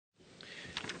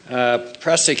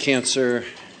Prostate cancer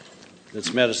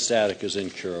that's metastatic is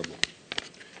incurable.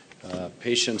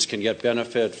 Patients can get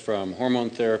benefit from hormone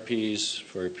therapies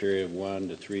for a period of 1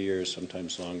 to 3 years,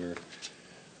 sometimes longer.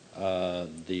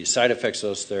 The side effects of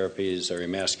those therapies are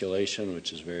emasculation,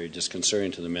 which is very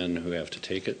disconcerting to the men who have to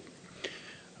take it.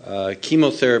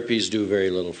 Chemotherapies do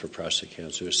very little for prostate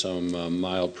cancer, some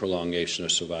mild prolongation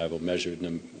of survival measured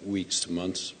in weeks to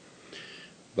months.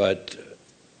 But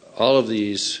all of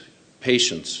these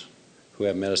patients who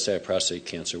have metastatic prostate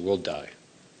cancer will die.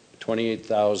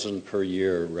 28,000 per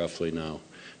year, roughly now,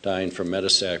 dying from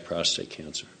metastatic prostate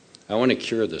cancer. I want to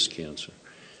cure this cancer,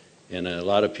 and a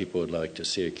lot of people would like to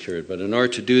see it cured. But in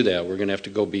order to do that, we're going to have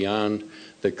to go beyond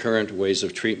the current ways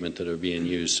of treatment that are being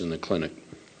used in the clinic.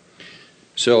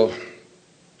 So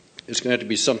it's going to have to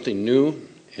be something new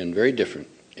and very different,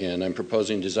 and I'm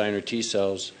proposing designer T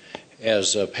cells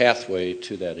as a pathway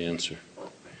to that answer.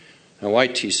 Now, why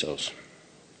T cells?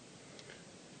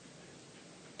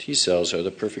 T cells are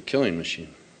the perfect killing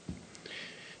machine.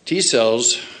 T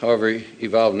cells, however,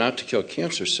 evolved not to kill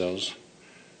cancer cells,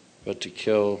 but to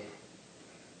kill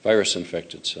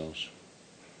virus-infected cells.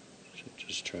 So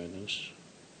just try this.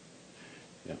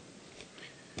 Yeah.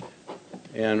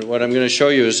 And what I'm going to show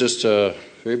you is just a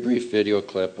very brief video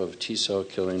clip of T cell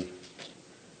killing.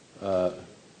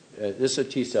 This is a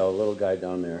T cell, a little guy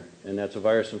down there, and that's a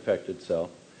virus-infected cell,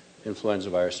 influenza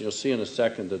virus. You'll see in a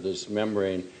second that this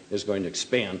membrane is going to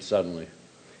expand suddenly.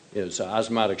 It's an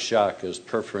osmotic shock as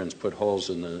perforins put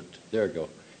holes in the, there we go.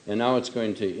 And now it's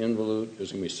going to involute,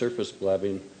 there's going to be surface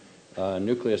blebbing,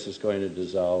 nucleus is going to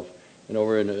dissolve, and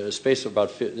over in a space of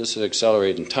about, this is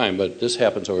accelerating time, but this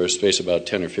happens over a space of about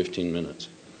 10 or 15 minutes.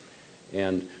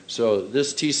 And so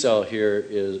this T cell here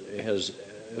has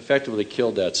effectively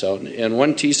killed that cell, and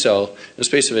one T cell in the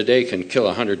space of a day can kill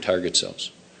 100 target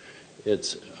cells.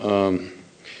 It's,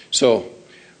 so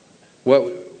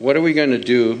what are we going to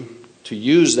do to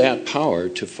use that power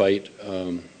to fight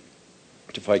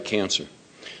cancer?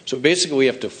 So basically we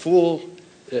have to fool,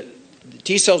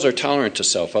 T cells are tolerant to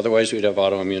self, otherwise we'd have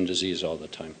autoimmune disease all the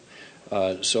time.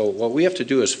 So what we have to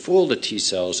do is fool the T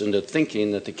cells into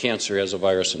thinking that the cancer has a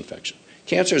virus infection.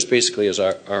 Cancer is basically as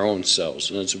our own cells,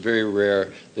 and it's very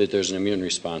rare that there's an immune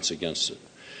response against it.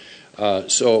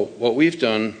 So what we've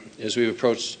done is we've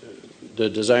approached, the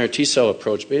designer T cell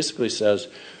approach basically says,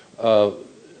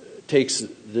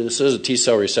 this is a T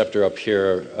cell receptor up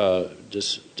here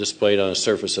displayed on the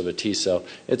surface of a T cell.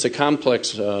 It's a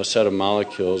complex set of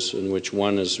molecules in which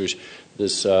one is,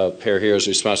 this pair here is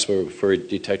responsible for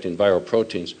detecting viral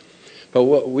proteins. But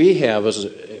what we have is,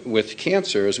 with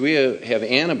cancer is we have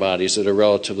antibodies that are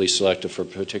relatively selective for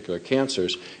particular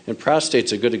cancers, and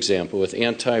prostate's a good example. With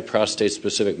anti-prostate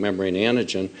specific membrane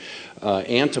antigen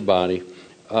antibody,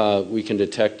 we can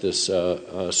detect this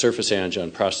surface antigen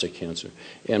on prostate cancer.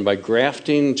 And by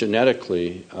grafting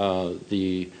genetically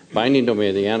the binding domain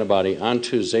of the antibody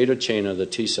onto zeta chain of the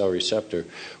T cell receptor,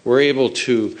 we're able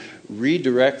to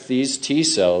redirect these T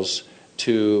cells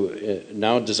to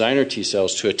now designer T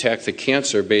cells to attack the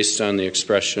cancer based on the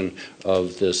expression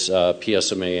of this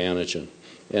PSMA antigen,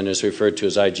 and is referred to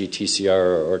as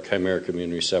IgTCR or chimeric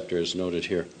immune receptor, as noted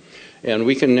here. And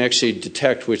we can actually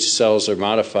detect which cells are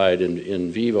modified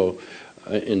in vivo,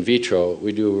 in vitro.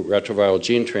 We do retroviral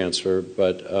gene transfer,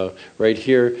 but right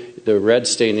here, the red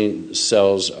staining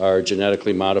cells are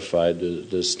genetically modified.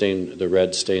 The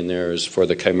red stain there is for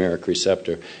the chimeric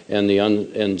receptor,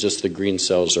 and just the green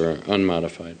cells are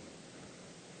unmodified.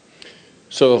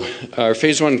 So our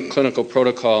phase 1 clinical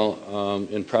protocol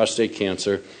in prostate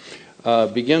cancer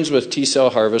begins with T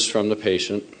cell harvest from the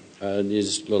patient.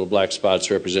 These little black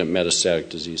spots represent metastatic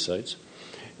disease sites.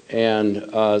 And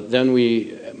then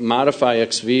we modify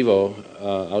ex vivo,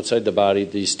 outside the body,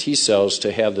 these T cells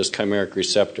to have this chimeric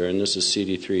receptor. And this is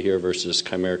CD3 here versus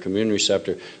chimeric immune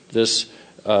receptor. This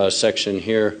section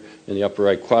here in the upper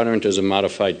right quadrant is a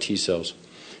modified T cells.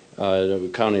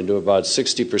 Counting to about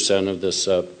 60% of this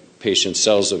patient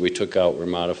cells that we took out were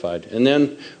modified. And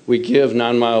then we give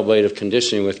non-myeloablative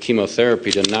conditioning with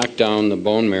chemotherapy to knock down the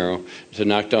bone marrow, to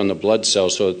knock down the blood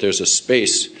cells so that there's a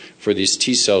space for these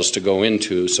T cells to go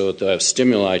into so that they'll have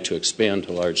stimuli to expand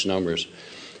to large numbers.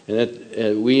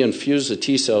 And we infuse the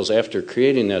T cells after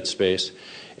creating that space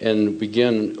and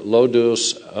begin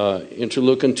low-dose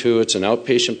interleukin-2. It's an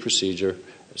outpatient procedure.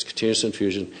 It's continuous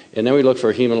infusion. And then we look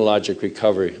for hematologic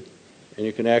recovery. And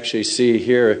you can actually see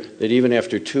here that even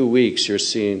after 2 weeks, you're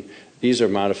seeing these are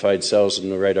modified cells in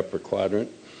the right upper quadrant.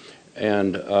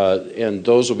 And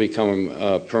those will become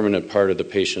a permanent part of the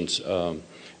patient's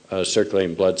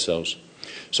circulating blood cells.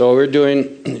 So what we're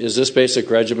doing is this basic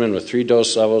regimen with 3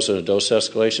 dose levels and a dose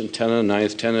escalation, 10 to the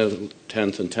 9th, 10 to the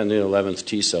 10th, and 10 to the 11th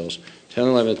T cells. 10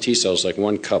 to 11th T cells, like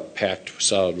 1 cup packed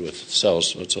solid with cells,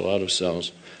 so it's a lot of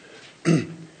cells.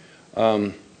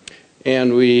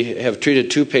 And we have treated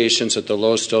 2 patients at the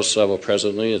lowest dose level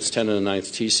presently. It's 10 to the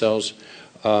 9th T cells.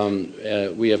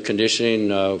 We have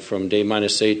conditioning from day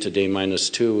 -8 to day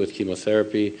 -2 with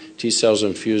chemotherapy. T cells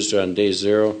infused on day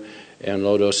 0, and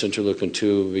low-dose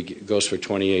interleukin-2 goes for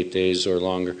 28 days or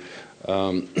longer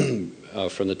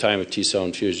from the time of T cell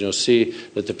infusion. You'll see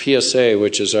that the PSA,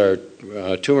 which is our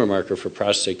tumor marker for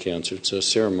prostate cancer, it's a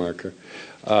serum marker,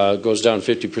 goes down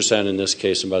 50% in this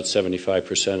case, about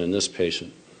 75% in this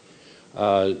patient.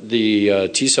 The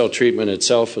T-cell treatment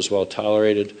itself is well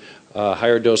tolerated.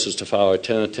 Higher doses to follow at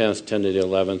 10 to the 10th, 10 to the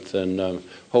 11th, and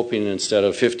hoping instead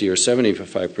of 50 or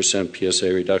 75%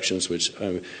 PSA reductions, which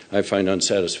I find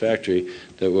unsatisfactory,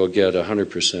 that we'll get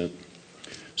 100%.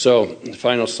 So, the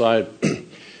final slide.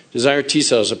 Desired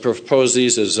T-cells, I propose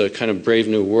these as a kind of brave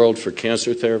new world for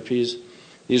cancer therapies.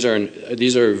 These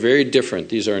are very different.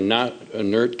 These are not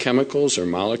inert chemicals or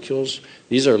molecules.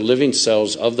 These are living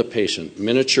cells of the patient,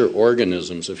 miniature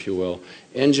organisms, if you will,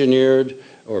 engineered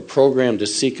or programmed to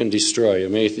seek and destroy. You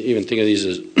may even think of these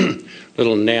as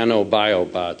little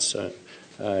nanobiobots.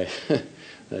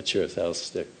 Not sure if that'll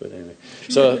stick, but anyway.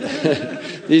 So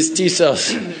these T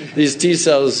cells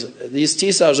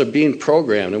are being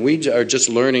programmed, and we are just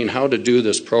learning how to do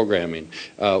this programming.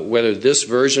 Whether this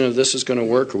version of this is going to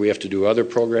work, or we have to do other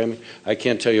programming, I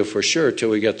can't tell you for sure until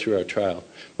we get through our trial.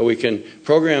 But we can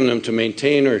program them to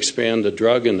maintain or expand the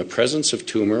drug in the presence of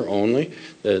tumor only.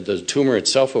 The tumor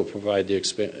itself will provide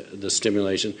the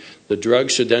stimulation. The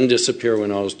drug should then disappear when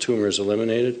all tumor is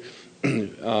eliminated.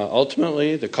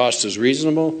 Ultimately, the cost is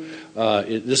reasonable.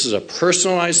 This is a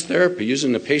personalized therapy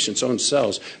using the patient's own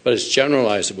cells, but it's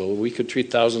generalizable. We could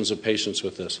treat thousands of patients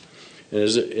with this.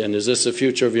 And is this the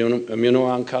future of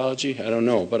immuno-oncology? I don't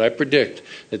know, but I predict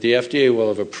that the FDA will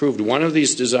have approved one of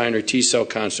these designer T-cell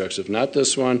constructs, if not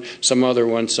this one, some other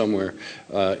one somewhere,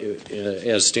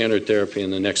 as standard therapy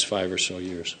in the next 5 or so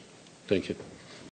years. Thank you.